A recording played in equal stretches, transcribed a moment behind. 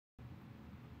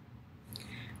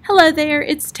Hello there,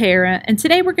 it's Tara, and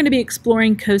today we're going to be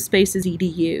exploring CoSpaces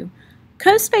Edu.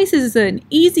 CoSpaces is an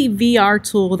easy VR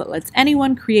tool that lets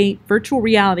anyone create virtual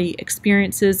reality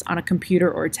experiences on a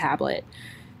computer or a tablet.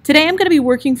 Today I'm going to be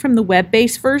working from the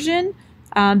web-based version.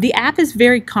 The app is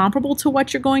very comparable to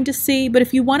what you're going to see, but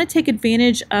if you want to take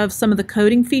advantage of some of the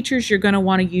coding features, you're going to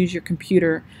want to use your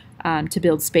computer to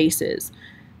build spaces.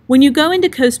 When you go into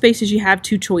CoSpaces, you have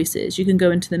two choices. You can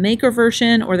go into the Maker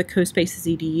version or the CoSpaces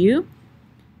Edu.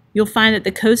 You'll find that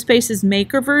the CoSpaces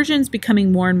Maker version is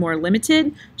becoming more and more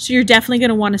limited, so you're definitely going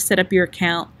to want to set up your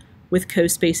account with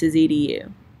CoSpaces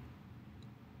Edu.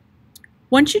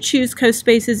 Once you choose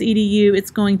CoSpaces Edu,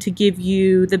 it's going to give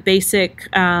you the basic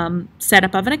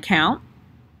setup of an account.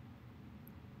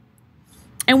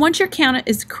 And once your account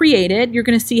is created, you're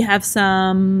going to see you have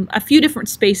a few different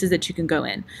spaces that you can go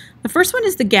in. The first one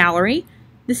is the gallery.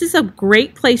 This is a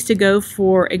great place to go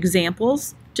for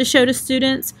examples to show to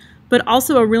students, but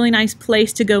also a really nice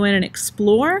place to go in and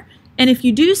explore. And if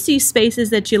you do see spaces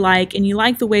that you like and you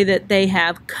like the way that they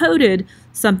have coded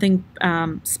something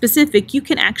specific, you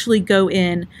can actually go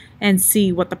in and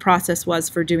see what the process was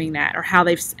for doing that, or how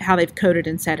they've coded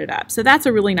and set it up. So that's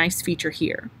a really nice feature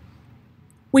here.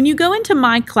 When you go into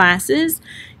My Classes,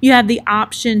 you have the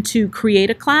option to create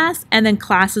a class, and then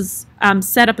classes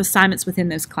set up assignments within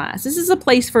those classes. This is a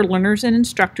place for learners and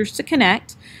instructors to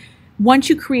connect. Once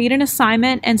you create an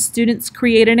assignment and students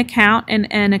create an account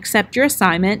and accept your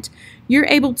assignment, you're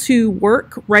able to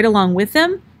work right along with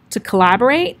them to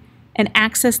collaborate and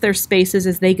access their spaces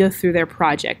as they go through their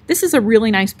project. This is a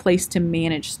really nice place to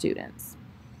manage students.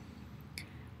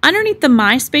 Underneath the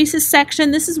My Spaces section,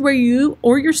 this is where you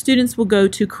or your students will go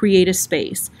to create a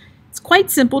space. It's quite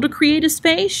simple to create a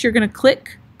space. You're going to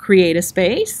click Create a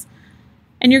Space,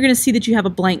 and you're going to see that you have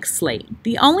a blank slate.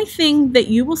 The only thing that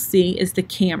you will see is the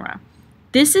camera.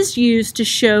 This is used to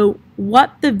show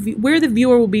where the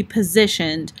viewer will be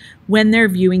positioned when they're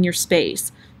viewing your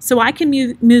space. So I can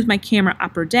move my camera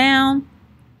up or down.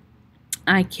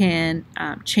 I can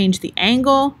change the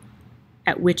angle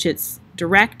at which it's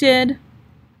directed.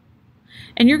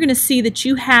 And you're going to see that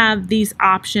you have these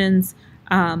options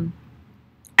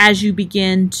as you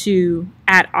begin to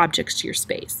add objects to your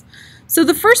space. So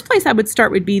the first place I would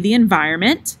start would be the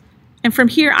environment. And from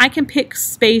here I can pick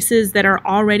spaces that are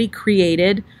already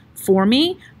created for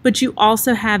me, but you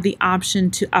also have the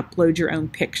option to upload your own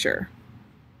picture.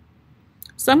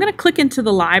 So I'm going to click into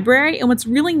the library, and what's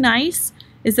really nice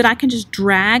is that I can just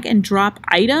drag and drop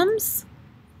items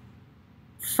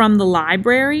from the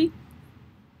library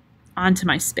onto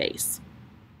my space.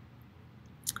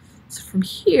 So from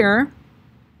here,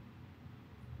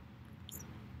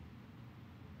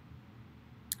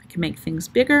 I can make things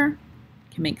bigger,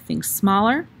 I can make things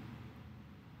smaller,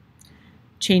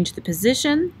 change the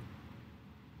position,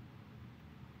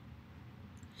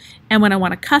 and when I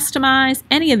want to customize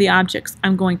any of the objects,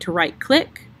 I'm going to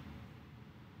right-click.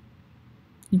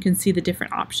 You can see the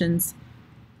different options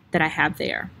that I have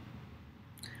there.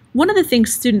 One of the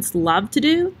things students love to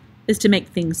do is to make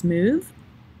things move.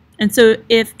 And so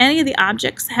if any of the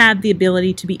objects have the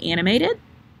ability to be animated,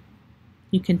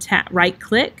 you can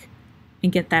right-click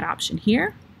and get that option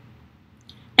here.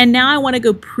 And now I want to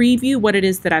go preview what it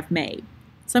is that I've made.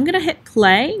 So I'm going to hit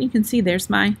play. You can see there's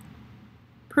my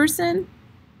person.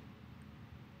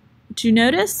 But you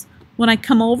notice when I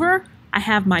come over, I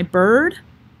have my bird,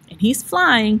 and he's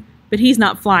flying, but he's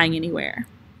not flying anywhere.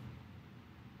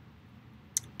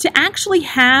 To actually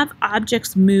have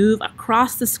objects move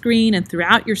across the screen and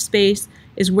throughout your space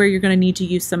is where you're going to need to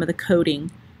use some of the coding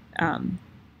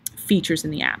features in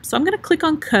the app. So I'm going to click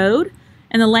on Code,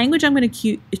 and the language I'm going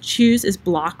to choose is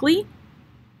Blockly.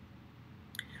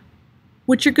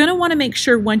 What you're going to want to make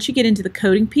sure once you get into the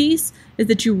coding piece is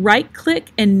that you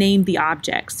right-click and name the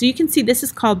object. So you can see this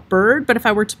is called bird, but if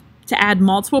I were to add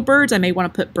multiple birds, I may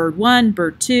want to put bird 1,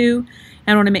 bird 2,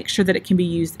 and I want to make sure that it can be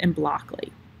used in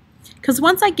Blockly. Because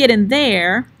once I get in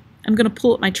there, I'm going to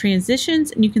pull up my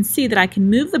transitions, and you can see that I can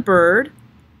move the bird,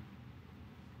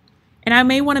 and I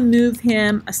may want to move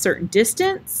him a certain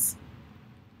distance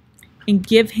and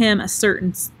give him a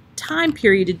certain time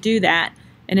period to do that,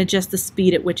 and adjust the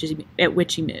speed at which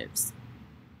he moves.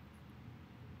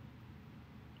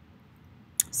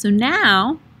 So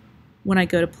now, when I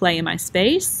go to play in my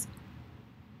space,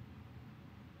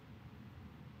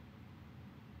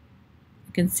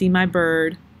 you can see my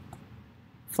bird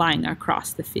flying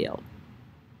across the field.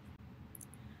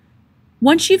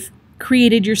 Once you've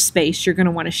created your space, you're going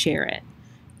to want to share it.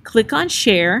 Click on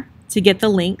Share to get the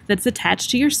link that's attached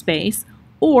to your space,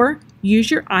 or use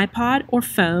your iPod or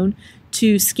phone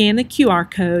to scan the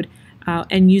QR code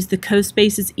and use the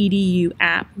CoSpaces Edu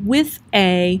app with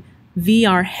a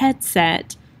VR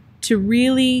headset to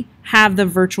really have the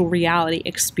virtual reality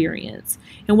experience.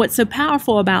 And what's so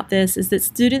powerful about this is that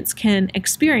students can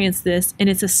experience this, and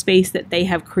it's a space that they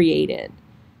have created.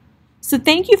 So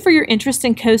thank you for your interest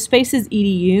in CoSpaces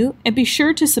Edu, and be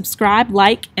sure to subscribe,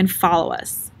 like, and follow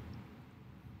us.